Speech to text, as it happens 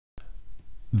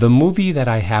The movie that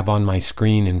I have on my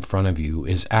screen in front of you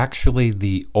is actually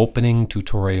the opening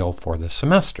tutorial for the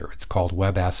semester. It's called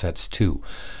Web Assets 2.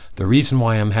 The reason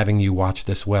why I'm having you watch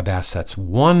this Web Assets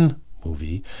 1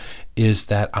 movie is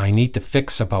that I need to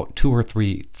fix about 2 or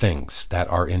 3 things that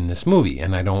are in this movie,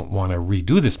 and I don't want to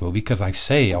redo this movie because I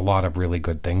say a lot of really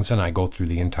good things, and I go through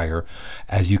the entire,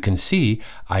 as you can see,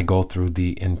 I go through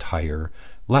the entire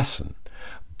lesson.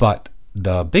 But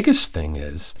the biggest thing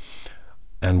is,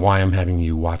 and why I'm having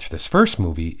you watch this first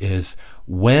movie, is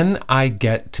when I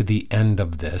get to the end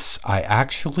of this, I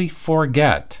actually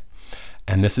forget,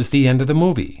 and this is the end of the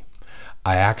movie,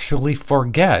 I actually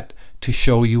forget to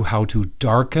show you how to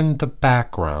darken the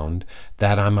background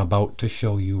that I'm about to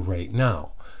show you right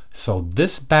now. So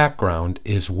this background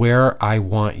is where I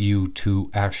want you to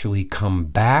actually come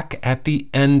back at the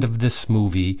end of this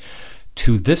movie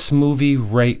to this movie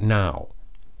right now.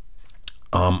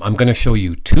 I'm going to show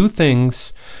you 2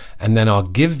 things, and then I'll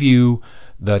give you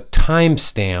the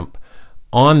timestamp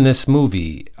on this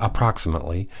movie,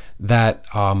 approximately, that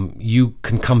you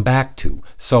can come back to.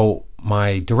 So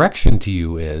my direction to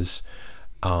you is,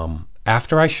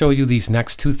 after I show you these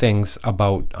next 2 things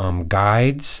about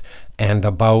guides and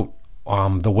about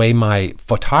the way my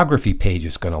photography page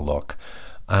is going to look,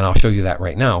 and I'll show you that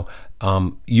right now,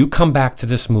 you come back to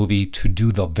this movie to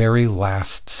do the very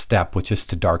last step, which is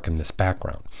to darken this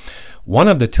background. One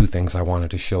of the 2 things I wanted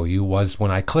to show you was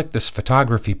when I clicked this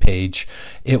photography page,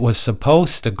 it was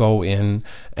supposed to go in,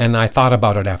 and I thought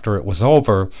about it after it was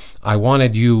over. I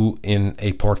wanted you in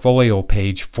a portfolio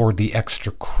page for the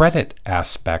extra credit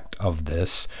aspect of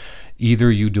this.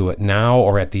 Either you do it now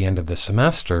or at the end of the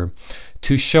semester,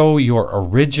 to show your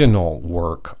original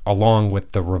work along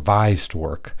with the revised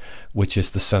work, which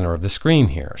is the center of the screen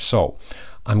here. So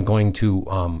I'm going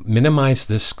to minimize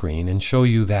this screen and show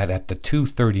you that at the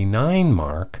 239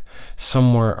 mark,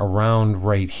 somewhere around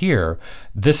right here,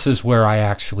 this is where I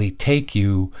actually take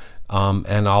you,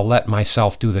 and I'll let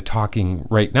myself do the talking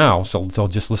right now, so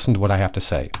just listen to what I have to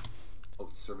say.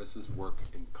 Services work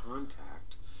in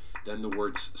contact, then the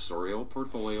words Sorial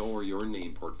portfolio or your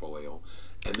name portfolio.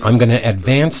 I'm going to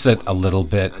advance it a little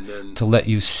bit to let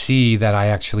you see that I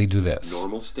actually do this.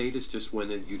 Normal state is just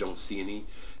when you don't see any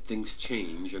things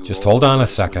change. And just hold on a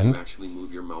second. You actually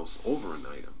move your mouse over an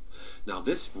item. Now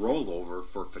this rollover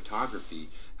for photography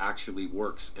actually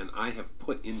works, and I have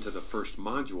put into the first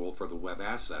module for the web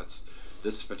assets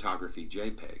this photography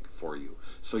JPEG for you.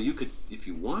 So you could, if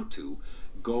you want to,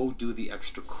 go do the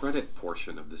extra credit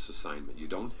portion of this assignment. You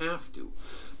don't have to.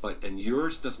 And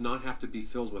yours does not have to be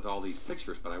filled with all these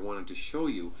pictures, but I wanted to show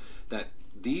you that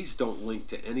these don't link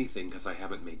to anything because I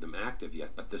haven't made them active yet,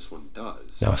 but this one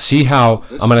does. Now see how,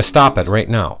 I'm going to stop it right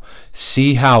now.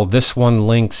 See how this one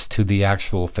links to the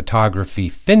actual photography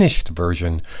finished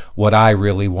version. What I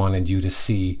really wanted you to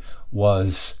see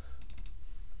was,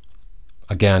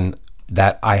 again,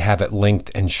 that I have it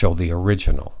linked and show the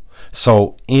original.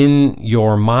 So in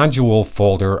your module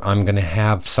folder, I'm going to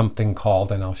have something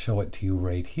called, and I'll show it to you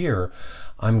right here,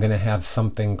 I'm going to have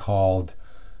something called,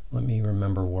 let me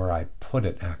remember where I put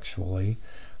it actually.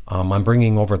 I'm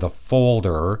bringing over the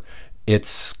folder.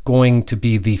 It's going to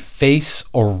be the Face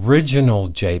Original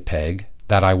JPEG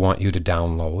that I want you to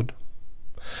download,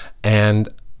 and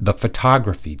the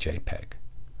Photography JPEG.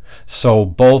 So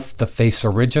both the Face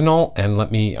Original, and let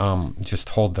me just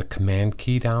hold the Command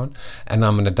key down, and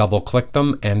I'm going to double click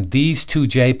them, and these 2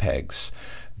 JPEGs,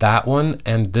 that one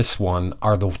and this one,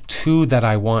 are the 2 that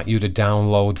I want you to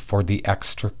download for the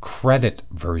extra credit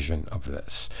version of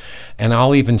this. And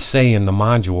I'll even say in the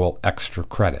module extra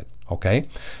credit. Okay,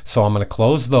 so I'm going to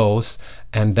close those,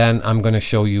 and then I'm going to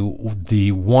show you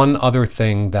the one other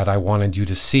thing that I wanted you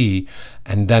to see,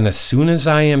 and then as soon as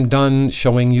I am done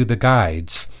showing you the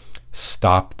guides,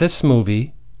 stop this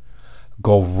movie,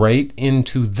 go right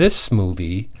into this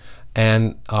movie,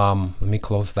 and let me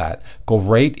close that. Go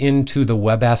right into the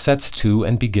Web Assets 2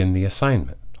 and begin the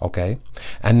assignment, okay?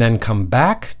 And then come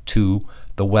back to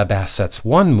the Web Assets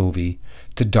 1 movie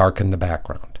to darken the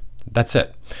background. That's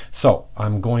it. So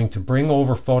I'm going to bring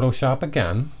over Photoshop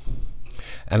again,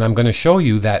 and I'm going to show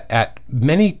you that at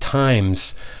many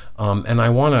times, and I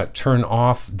want to turn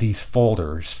off these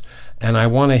folders, and I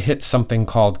want to hit something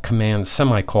called Command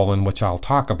semicolon, which I'll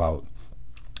talk about.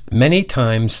 Many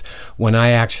times when I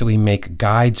actually make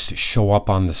guides show up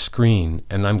on the screen,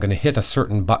 and I'm going to hit a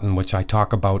certain button which I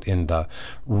talk about in the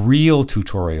real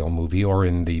tutorial movie or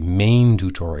in the main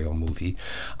tutorial movie,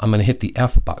 I'm going to hit the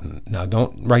F button. Now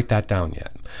don't write that down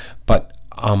yet. But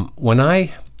when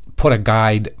I put a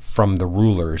guide from the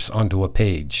rulers onto a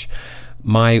page,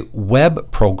 My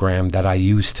web program that I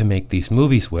use to make these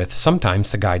movies with,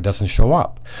 sometimes the guide doesn't show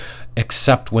up.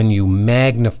 Except when you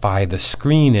magnify the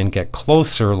screen and get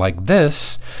closer like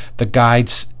this, the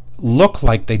guides look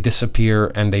like they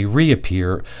disappear and they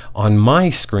reappear. On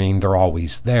my screen, they're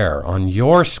always there. On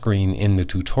your screen in the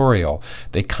tutorial,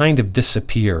 they kind of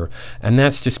disappear, and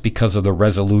that's just because of the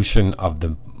resolution of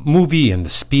the movie and the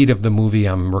speed of the movie.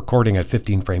 I'm recording at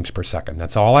 15 frames per second.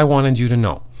 That's all I wanted you to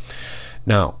know.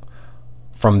 Now,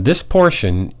 from this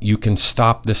portion, you can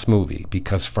stop this movie,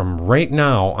 because from right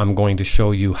now, I'm going to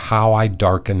show you how I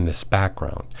darken this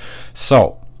background.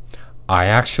 So, I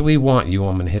actually want you,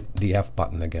 I'm going to hit the F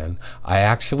button again, I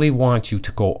actually want you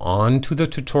to go on to the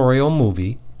tutorial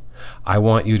movie. I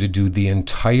want you to do the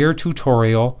entire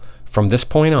tutorial from this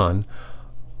point on,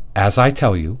 as I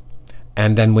tell you,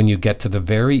 and then when you get to the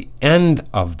very end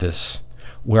of this,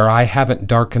 where I haven't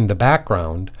darkened the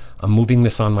background, I'm moving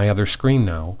this on my other screen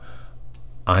now,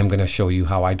 I'm going to show you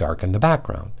how I darken the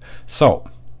background. So,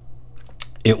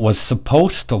 it was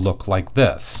supposed to look like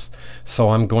this. So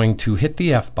I'm going to hit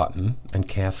the F button and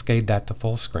cascade that to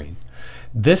full screen.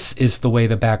 This is the way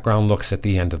the background looks at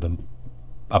the end of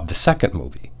the second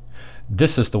movie.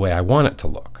 This is the way I want it to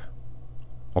look,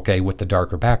 okay, with the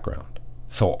darker background.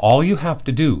 So all you have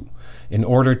to do in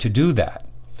order to do that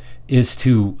is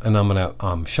to, and I'm going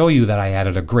to show you that I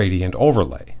added a gradient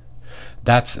overlay.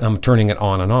 I'm turning it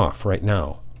on and off right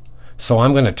now. So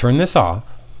I'm going to turn this off.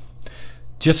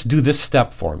 Just do this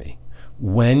step for me.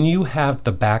 When you have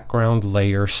the background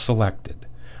layer selected,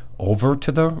 over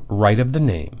to the right of the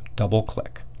name, double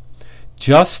click.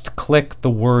 Just click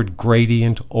the word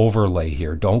gradient overlay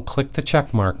here. Don't click the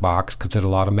check mark box because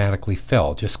it'll automatically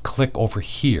fill. Just click over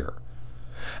here.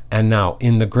 And now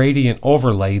in the gradient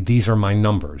overlay, these are my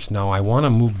numbers. Now I want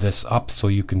to move this up so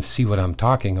you can see what I'm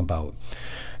talking about.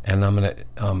 And I'm going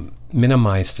to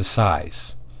minimize the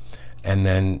size. And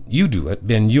then you do it,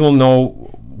 and you'll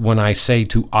know when I say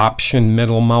to option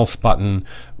middle mouse button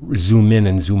zoom in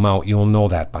and zoom out, you'll know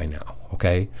that by now,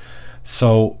 okay?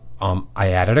 So I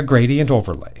added a gradient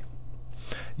overlay.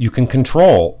 You can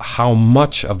control how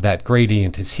much of that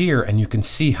gradient is here, and you can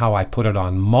see how I put it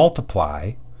on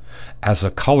multiply as a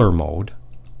color mode.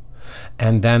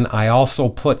 And then I also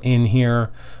put in here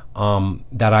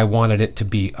that I wanted it to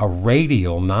be a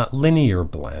radial, not linear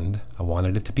blend. I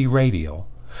wanted it to be radial.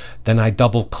 Then I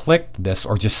double clicked this,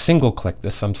 or just single clicked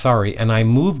this, I'm sorry, and I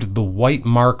moved the white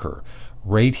marker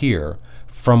right here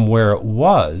from where it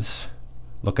was.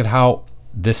 Look at how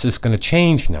this is going to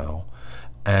change now.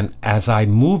 And as I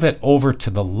move it over to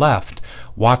the left,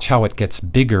 watch how it gets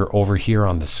bigger over here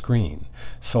on the screen.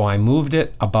 So I moved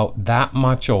it about that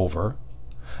much over,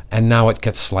 and now it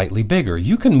gets slightly bigger.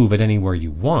 You can move it anywhere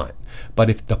you want, but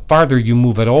if the farther you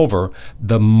move it over,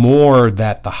 the more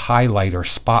that the highlight or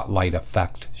spotlight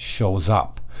effect shows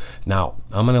up. Now,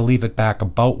 I'm going to leave it back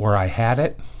about where I had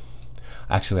it.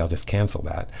 Actually, I'll just cancel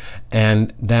that.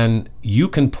 And then you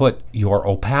can put your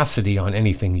opacity on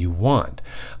anything you want.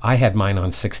 I had mine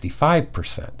on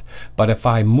 65%, but if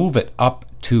I move it up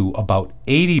to about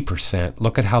 80%,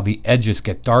 look at how the edges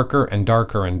get darker and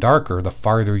darker and darker the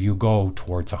farther you go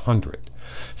towards 100.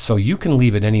 So you can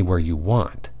leave it anywhere you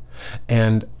want.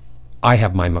 And I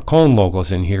have my Macone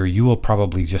logos in here. You will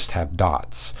probably just have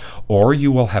dots. Or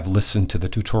you will have listened to the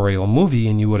tutorial movie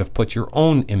and you would have put your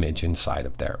own image inside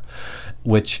of there,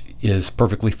 which is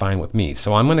perfectly fine with me.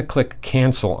 So I'm going to click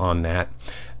cancel on that.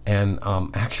 And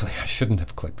actually, I shouldn't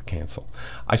have clicked cancel.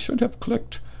 I should have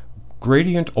clicked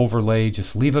gradient overlay,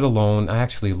 just leave it alone. I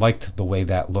actually liked the way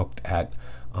that looked at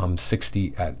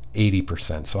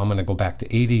 80%. So I'm going to go back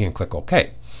to 80 and click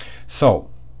OK. So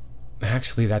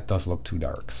actually that does look too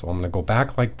dark. So I'm going to go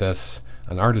back like this.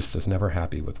 An artist is never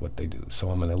happy with what they do. So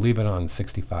I'm going to leave it on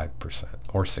 65%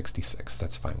 or 66.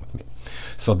 That's fine with me.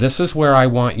 So this is where I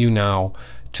want you now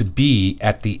to be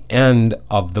at the end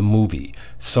of the movie.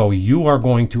 So you are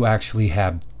going to actually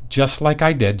have, just like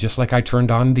I did, just like I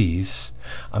turned on these,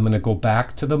 I'm going to go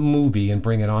back to the movie and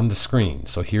bring it on the screen.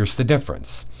 So here's the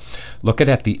difference. Look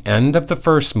at the end of the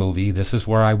first movie. This is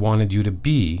where I wanted you to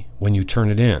be when you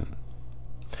turn it in.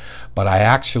 But I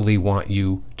actually want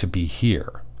you to be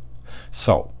here.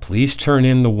 So please turn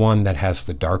in the one that has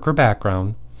the darker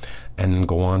background and then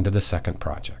go on to the second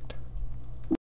project.